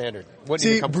meet our standard. Wouldn't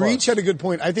even See, come Breach close. had a good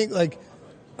point. I think like,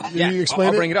 Yeah, you explain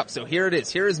I'll bring it up. So here it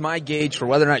is. Here is my gauge for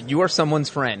whether or not you are someone's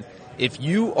friend. If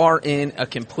you are in a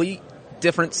complete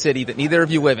different city that neither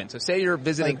of you live in. So say you're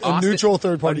visiting a Austin, neutral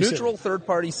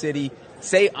third-party city.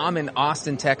 Say I'm in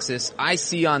Austin, Texas. I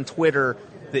see on Twitter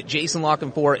that Jason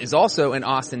Lockenfor is also in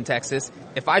Austin, Texas.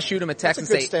 If I shoot him a text and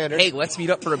say, standard. hey, let's meet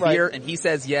up for a beer, and he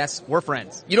says yes, we're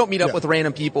friends. You don't meet up with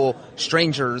random people,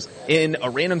 strangers, in a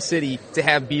random city to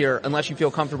have beer unless you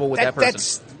feel comfortable with that person.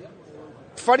 That's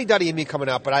fuddy-duddy in me coming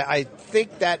out, but I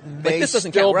think that may this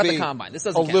doesn't still count. We're at be the combine. This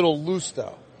doesn't a count. little loose,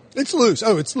 though. It's loose.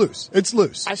 Oh, it's loose. It's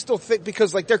loose. I still think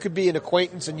because like there could be an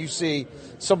acquaintance and you see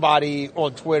somebody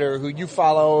on Twitter who you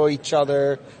follow each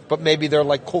other, but maybe they're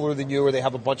like cooler than you or they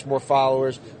have a bunch more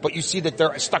followers, but you see that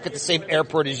they're stuck at the same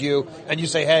airport as you and you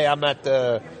say, hey, I'm at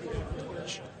the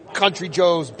Country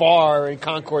Joe's bar in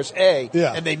Concourse A,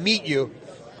 and they meet you.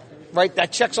 Right,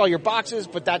 that checks all your boxes,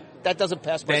 but that doesn't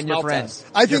pass my smell test.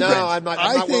 I think I'm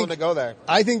not willing to go there.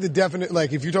 I think the definite,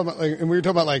 like, if you're talking about, like, and we were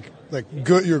talking about like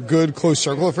good, your good close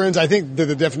circle of friends. I think that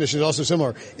the definition is also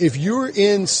similar. If you're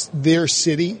in their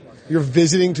city, you're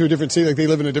visiting to a different city, like they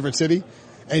live in a different city,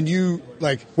 and you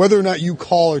like whether or not you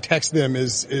call or text them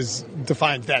is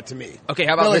defines that to me. Okay,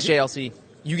 how about this, JLC?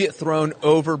 You get thrown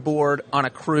overboard on a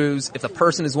cruise. If the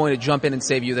person is willing to jump in and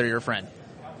save you, they're your friend.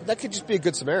 That could just be a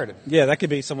good Samaritan. Yeah, that could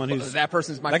be someone who's that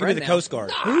person's my that friend. That could be the now. Coast Guard.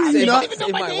 They don't even know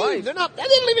my name. They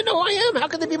don't even know who I am. How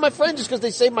can they be my friend just because they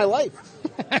saved my life?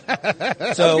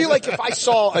 So it'd be like if I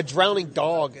saw a drowning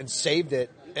dog and saved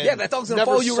it. And that dog's gonna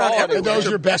follow you around everywhere. That was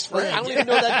your best friend. I don't even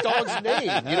know that dog's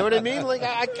name. You know what I mean? Like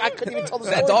I couldn't even tell the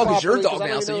story. That dog is your properly dog now,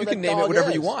 because I so don't you even can know name that it whatever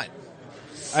dog you is. want.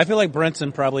 I feel like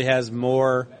Brinson probably has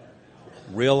more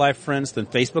real life friends than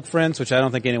Facebook friends, which I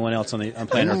don't think anyone else on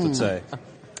planet Earth would say.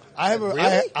 I have a,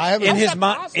 Really? I have In a, his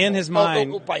mind. In his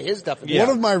mind. By his definition. Yeah.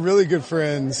 one of my really good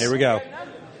friends. Here we go.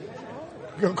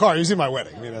 Carr, he's in my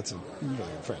wedding. I mean, that's a really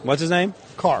good friend. What's his name?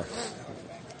 Carr,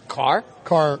 Carr?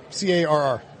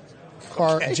 C-A-R-R.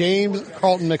 Carr, James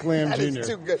Carlton McLam That is Jr.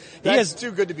 too good. He That's has-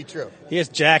 too good to be true. He has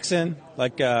Jackson,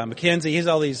 like Mackenzie. He has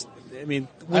all these. I mean,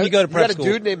 when you go to You prep got a school,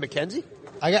 dude named Mackenzie?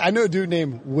 I know a dude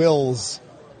named Wills.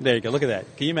 there you go. Look at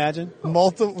that. Can you imagine?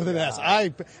 Multiple with an S.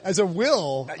 As a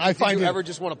Will, I find Did you it. ever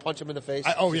just want to punch him in the face?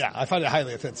 I find it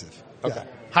highly offensive. Okay. Yeah,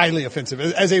 highly offensive.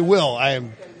 As a Will, I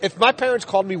am. If my parents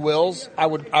called me Wills, I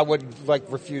would like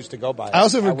refuse to go by it. I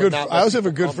also have a would good. not let I also have a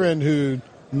people good call me. friend who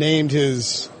named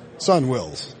his son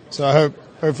Wills. So I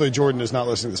hopefully Jordan is not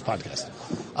listening to this podcast.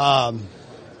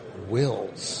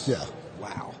 Wills. Yeah.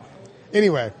 Wow.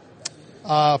 Anyway,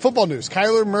 football news.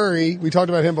 Kyler Murray. We talked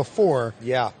about him before.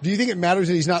 Yeah. Do you think it matters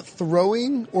that he's not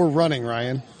throwing or running,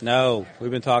 Ryan? No,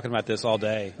 we've been talking about this all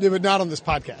day. Yeah, but not on this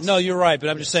podcast. No, you're right, but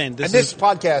I'm just saying And this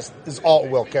podcast is all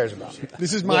Will cares about.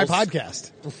 This is my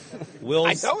podcast.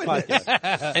 Will's I know it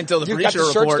podcast. Until the You've got Breacher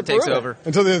the shirts Report to takes prove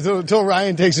it. over. Until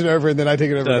Ryan takes it over, and then I take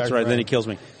it over. That's back right. to Then he Ryan. kills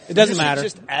me. It doesn't You should matter.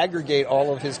 just aggregate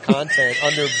all of his content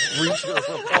under Breacher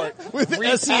Report. With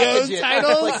Repackage SEO it.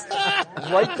 titles.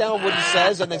 Like, write down what he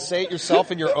says and then say it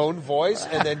yourself in your own voice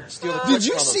and then steal the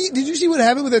Did you see what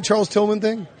happened with that Charles Tillman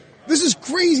thing? This is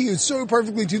crazy. It's so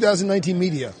perfectly 2019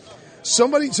 media.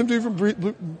 Some dude from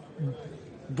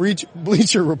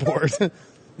Bleacher Report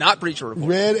Not Breacher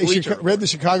Report. read the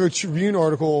Chicago Tribune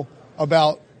article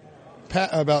about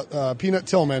Peanut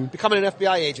Tillman. Becoming an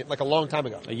FBI agent like a long time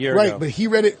ago. A year Right, ago. but he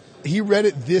read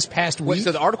it this past Wait, week.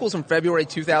 so the article's from February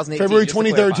 2018. February just to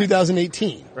 23rd, clarify.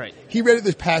 2018. Right. He read it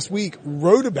this past week,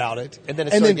 wrote about it, And then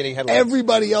it started getting headlines.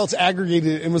 everybody else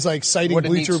aggregated it and was like citing What a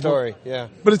neat Bleacher story. Yeah.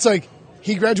 But it's like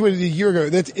he graduated a year ago.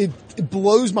 It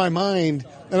blows my mind,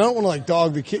 and I don't want to like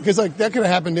dog the kid because like that could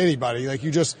have happened to anybody. Like you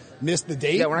just missed the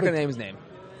date. Yeah, we're not but going to name his name.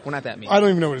 We're not that mean. I don't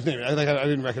even know what his name is. I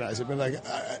didn't recognize it, but It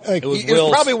was It was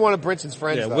Will's. probably one of Brinson's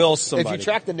friends. Yeah, though. Will's If somebody. you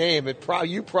track the name,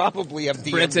 you probably have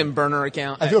DM'd Brinson him. burner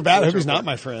account. I feel bad. I hope Bleacher he's not Report.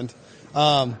 my friend.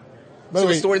 By the So a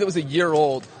way, story that was a year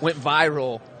old went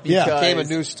viral. Yeah. Because, Became a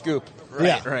news scoop.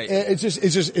 yeah, right.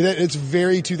 It's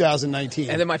very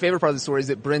 2019. And then my favorite part of the story is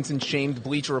that Brinson shamed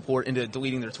Bleacher Report into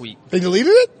deleting their tweet. They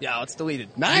deleted it. Yeah, it's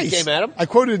deleted. Nice. You came at him? I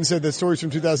quoted and said that story's from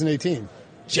 2018.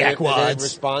 They didn't Jackwads.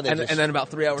 respond. They And just- then about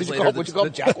 3 hours Did you later, call- what'd you call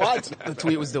them, jackwads? the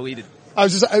tweet was deleted.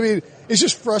 It's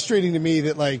just frustrating to me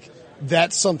that like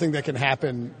that's something that can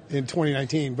happen in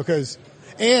 2019 because,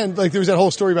 and like there was that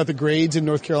whole story about the grades in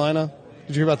North Carolina.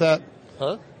 Did you hear about that?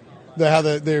 Huh? How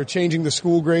they're changing the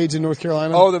school grades in North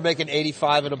Carolina. Oh, they're making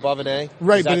 85 and above an A?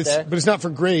 right, Is but that it's not for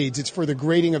grades. It's for the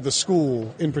grading of the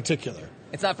school in particular.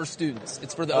 It's not for students.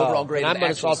 It's for the overall grade I of the might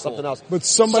have actual saw something school. else. But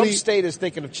somebody- Some state is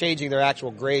thinking of changing their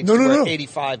actual grades No, to no, where no.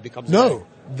 85 becomes an No,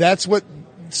 A. that's what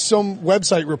some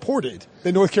website reported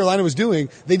that North Carolina was doing.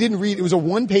 They didn't read. It was a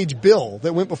 1-page bill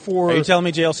that went before. Are you telling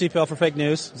me JLC fell for fake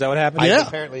news? Is that what happened? Yeah. I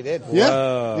apparently did.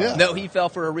 Yeah. No, he fell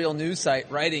for a real news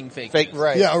site writing fake news.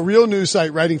 Right. Yeah, a real news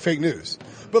site writing fake news.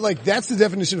 But like that's the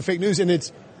definition of fake news, and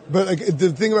it's. But like,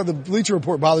 the thing about the Bleacher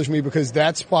Report bothers me because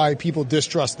that's why people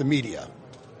distrust the media.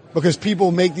 Because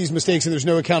people make these mistakes and there's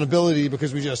no accountability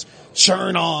because we just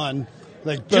churn on.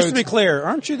 Like, just to be clear,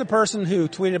 aren't you the person who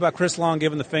tweeted about Chris Long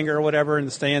giving the finger or whatever in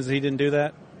the stands that he didn't do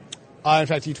that? In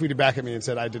fact, he tweeted back at me and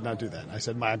said, I did not do that. I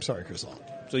said, I'm sorry, Chris Long.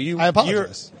 So I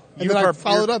apologize. And then I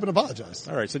followed up and apologized.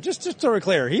 All right, so just so we're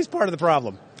clear, he's part of the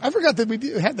problem. I forgot that we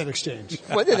had that exchange.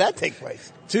 When did that take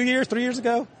place? 2 years, 3 years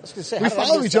ago? I was going to say, We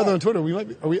follow each other on Twitter. We might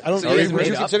be, I don't know. Would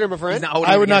you consider him a friend?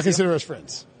 I would not consider us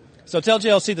friends. So tell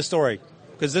JLC the story,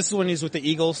 because this is when he's with the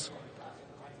Eagles.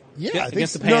 Yeah, I think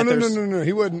against so. the Panthers. No.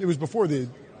 He wasn't. It was before the.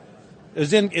 It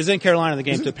was in Carolina. The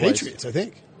game took place. Patriots, I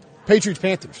think.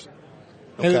 Patriots-Panthers.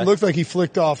 And Okay. it looked like he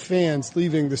flicked off fans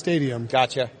leaving the stadium.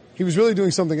 Gotcha. He was really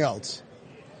doing something else.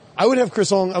 I would have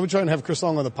Chris Long. I would try and have Chris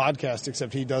Long on the podcast,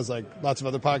 except he does like lots of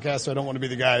other podcasts. So I don't want to be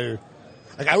the guy who.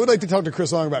 Like, I would like to talk to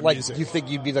Chris Long about Like, music. you think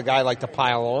you'd be the guy like to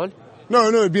pile on? No,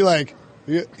 it'd be like,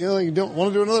 you don't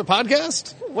want to do another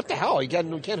podcast? What the hell? You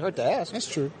can't hurt to ask. That's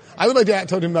true. I would like to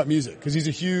talk to him about music because he's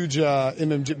a huge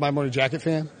MMG, My Morning Jacket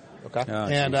fan, Okay. Oh,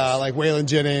 and Jesus. like Waylon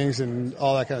Jennings and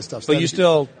all that kind of stuff. So But you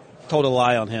still told a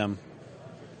lie on him.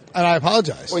 and I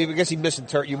apologize. Well, I guess you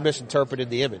misinterpreted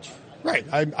the image. Right,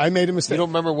 I made a mistake. You don't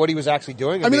remember what he was actually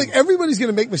doing? I mean, like everybody's going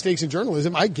to make mistakes in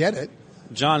journalism. I get it.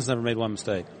 John's never made one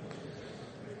mistake.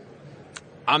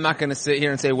 I'm not going to sit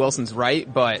here and say Wilson's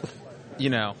right, but,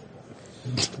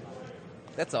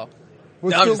 that's all.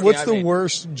 What's the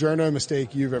worst journo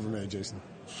mistake you've ever made, Jason,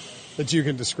 that you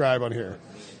can describe on here?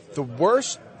 the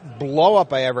worst blow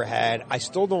up I ever had, I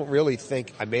still don't really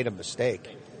think I made a mistake.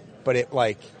 But it,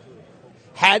 like,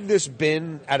 had this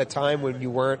been at a time when you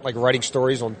weren't, like, writing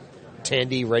stories on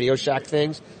Tandy Radio Shack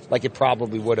things, like, it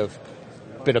probably would have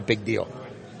been a big deal.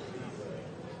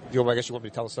 I guess you want me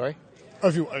to tell the story? Oh,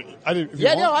 if you want.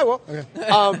 I will.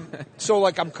 Okay. So,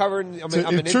 like, I'm covering, I'm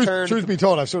an intern. Truth be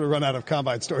told, I've sort of run out of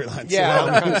combine storylines. Yeah, so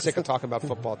I'm kind of sick of talking about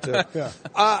football, too.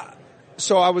 Yeah.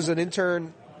 So I was an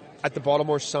intern at the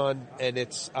Baltimore Sun, and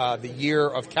it's the year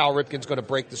of Cal Ripken's going to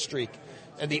break the streak.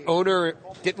 And the owner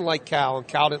didn't like Cal, and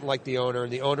Cal didn't like the owner,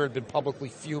 and the owner had been privately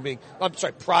fuming This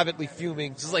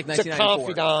is like to 1994.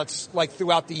 confidants, like,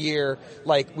 throughout the year,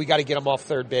 like, we got to get him off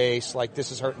third base, like,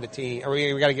 this is hurting the team, or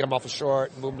we got to get him off a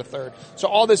short and move him to third. So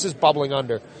all this is bubbling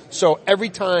under. So every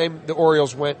time the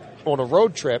Orioles went on a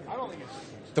road trip,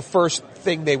 the first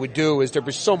thing they would do is there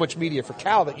was so much media for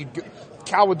Cal that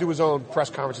Cal would do his own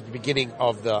press conference at the beginning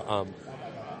of the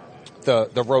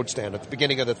road stand, at the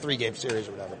beginning of the 3-game series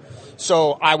or whatever.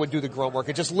 So I would do the grunt work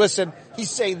and just listen.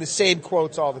 He's saying the same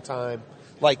quotes all the time.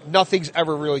 Like, nothing's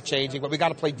ever really changing, but we got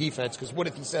to play defense, because what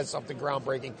if he says something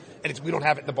groundbreaking and we don't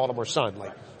have it in the Baltimore Sun?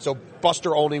 Like, so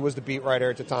Buster Olney was the beat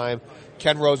writer at the time.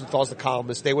 Ken Rosenthal's the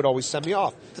columnist. They would always send me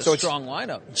off. It's a strong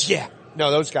lineup. Yeah. No,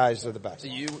 those guys are the best. So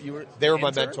you were They were my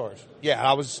intern? mentors.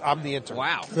 Yeah, I'm the intern.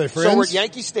 Wow. Are they So we're at friends?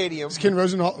 Yankee Stadium. Is Ken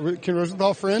Rosenthal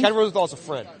friend? Ken Rosenthal's a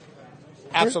friend.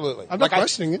 Absolutely. I'm not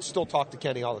questioning I it. still talk to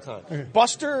Kenny all the time. Okay.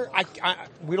 Buster,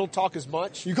 we don't talk as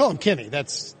much. You call him Kenny.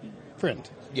 That's friend.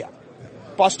 Yeah.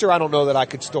 Buster, I don't know that I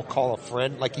could still call a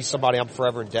friend. Like, he's somebody I'm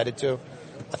forever indebted to.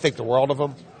 I think the world of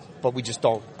him, but we just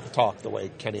don't talk the way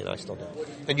Kenny and I still do.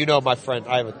 And you know my friend,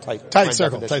 I have a tight friend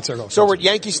circle. definition. Tight circle. So we're at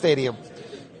Yankee Stadium.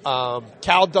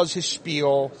 Cal does his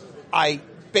spiel.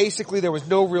 Basically, there was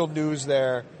no real news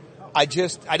there. I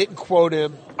didn't quote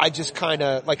him. I just kind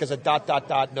of, like, as a ...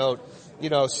 note,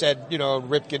 said,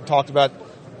 Ripken talked about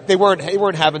they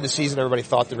weren't having the season everybody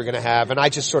thought they were going to have, and I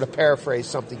just sort of paraphrased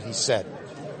something he said.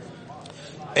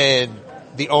 And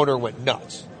the owner went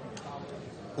nuts.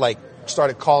 Like,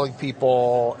 started calling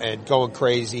people and going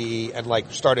crazy, and,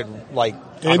 like, started, like,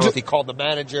 I don't know if he called the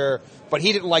manager, but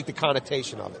he didn't like the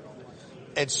connotation of it.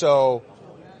 And so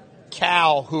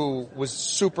Cal, who was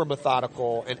super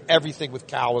methodical, and everything with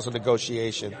Cal was a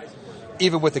negotiation,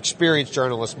 even with experienced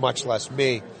journalists, much less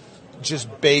me,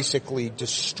 just basically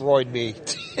destroyed me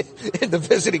in the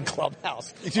visiting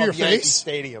clubhouse To your of Yankee face?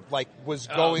 Stadium. Like, was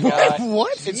going off.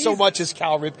 What? And so much as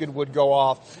Cal Ripken would go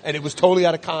off, and it was totally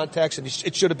out of context, and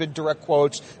it should have been direct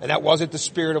quotes, and that wasn't the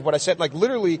spirit of what I said. Like,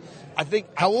 literally, I think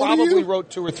I How old are probably you?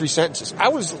 wrote 2 or 3 sentences. I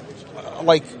was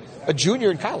like a junior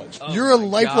in college. You're a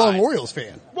lifelong God. Orioles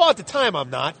fan. Well, at the time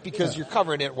I'm not, because you're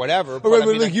covering it, whatever. But But I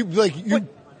mean, you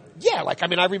Yeah, like, I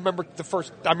mean, I remember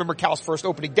Cal's first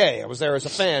opening day. I was there as a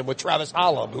fan with Travis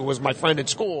Hollum, who was my friend at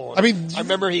school. I mean, I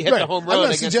remember he hit the home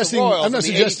run against the Royals. I'm not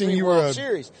suggesting you were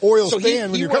a Orioles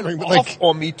fan when you're covering, but like,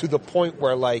 on me to the point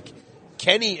where like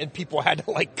Kenny and people had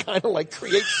to like kind of like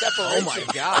create separation. Oh my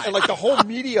God. And like the whole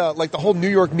media, like the whole New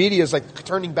York media is like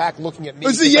turning back looking at me.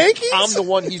 It's the Yankees? Like, I'm the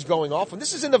one he's going off on.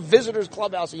 This is in the visitors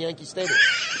clubhouse at Yankee Stadium.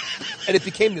 And it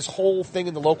became this whole thing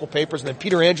in the local papers. And then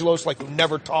Peter Angelos, like, who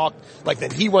never talked, like,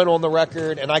 then he went on the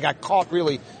record, and I got caught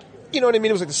really, you know what I mean?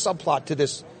 It was like a subplot to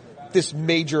this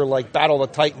major, like, Battle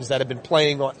of the Titans that had been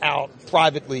playing out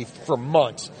privately for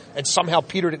months. And somehow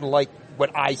Peter didn't like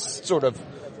what I sort of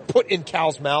put in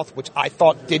Cal's mouth, which I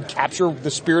thought did capture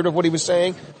the spirit of what he was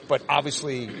saying. But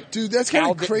obviously, dude, that's Cal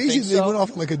kind of crazy. They went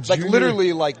off like a junior. Like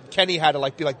literally, like Kenny had to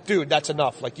like be like, dude, that's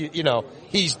enough. Like you know,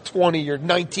 he's 20, you're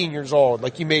 19 years old.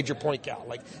 Like you made your point, Cal.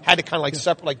 Like had to kind of like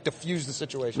separate, like diffuse the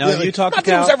situation. Now, you talked to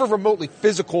Cal. Not that it was ever remotely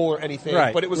physical or anything,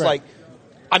 right, but it was like,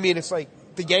 I mean, it's like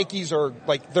the Yankees are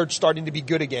like they're starting to be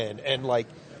good again, and like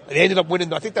they ended up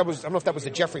winning. I think that was, I don't know if that was the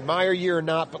Jeffrey Meyer year or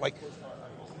not, but like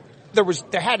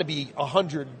there had to be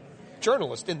 100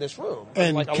 journalist in this room.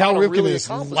 And like Cal Ripken really is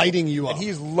lighting you up. And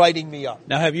he's lighting me up.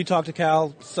 Now, have you talked to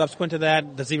Cal subsequent to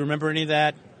that? Does he remember any of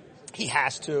that? He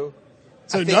has to.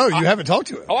 So no, you haven't talked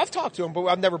to him. Oh, I've talked to him, but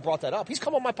I've never brought that up. He's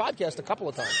come on my podcast a couple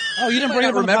of times. Oh, you didn't bring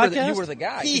up on the podcast? That you were the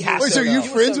guy. He has Wait, to so are you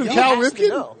friends with Cal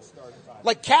Ripken?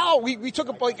 Like Cal, we took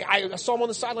I saw him on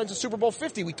the sidelines of Super Bowl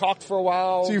 50. We talked for a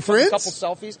while. So you friends? A couple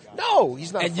selfies. No,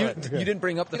 he's not. And a friend. you didn't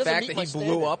bring up the fact that he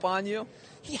blew up on you?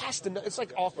 He has to know. It's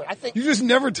like awkward. I think you just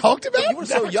never talked about. You were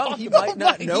so young. He might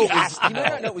not know. He might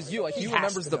not know it was you. Like he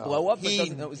remembers the blow up, but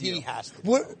doesn't know it was you. He has to.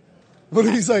 What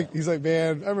he's like,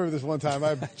 man, I remember this one time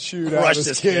I chewed out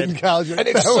this kid in college. And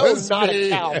it's so not a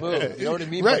Cal move, you know what I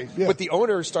mean? Right, but the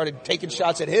owner started taking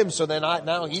shots at him, so then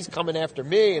now he's coming after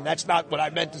me, and that's not what I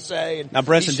meant to say. And now,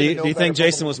 Brinson, do you think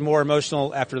Jason was more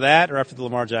emotional after that or after the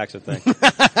Lamar Jackson thing?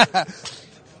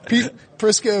 Pete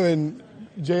Prisco and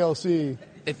JLC.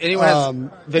 If anyone has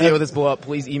video of this blow up,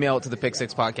 please email it to the Pick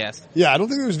Six podcast. Yeah, I don't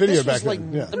think there was video back like,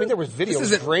 then. Yeah. I mean, there was video.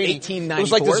 This is 1894. It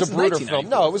was like the Zapruder film.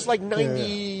 No, it was like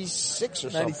 96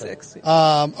 or something. 96.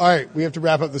 All right, we have to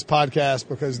wrap up this podcast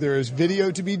because there is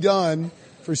video to be done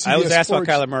for CBS I was asked Sports.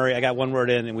 about Kyler Murray. I got one word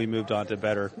in, and we moved on to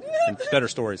better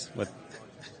stories.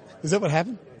 Is that what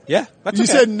happened? Yeah, that's you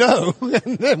okay. said no,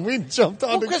 and then we jumped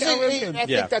on to I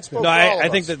think that spoke No, for all I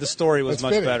of think us. that the story was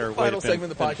much better. Final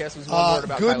segment of the podcast was one word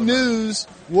about good Kyler news.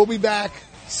 We'll be back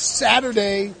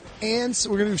Saturday, and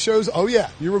we're going to do shows. Oh,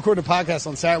 yeah, you're recording a podcast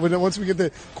on Saturday. Once we get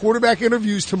the quarterback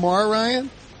interviews tomorrow, Ryan,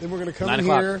 then we're going to come in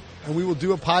here, and we will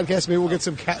do a podcast. Maybe we'll get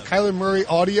some Kyler Murray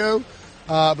audio.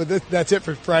 But that's it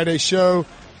for Friday's show.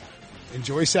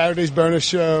 Enjoy Saturday's bonus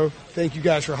show. Thank you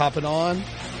guys for hopping on,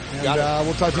 and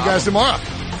we'll talk to you guys tomorrow.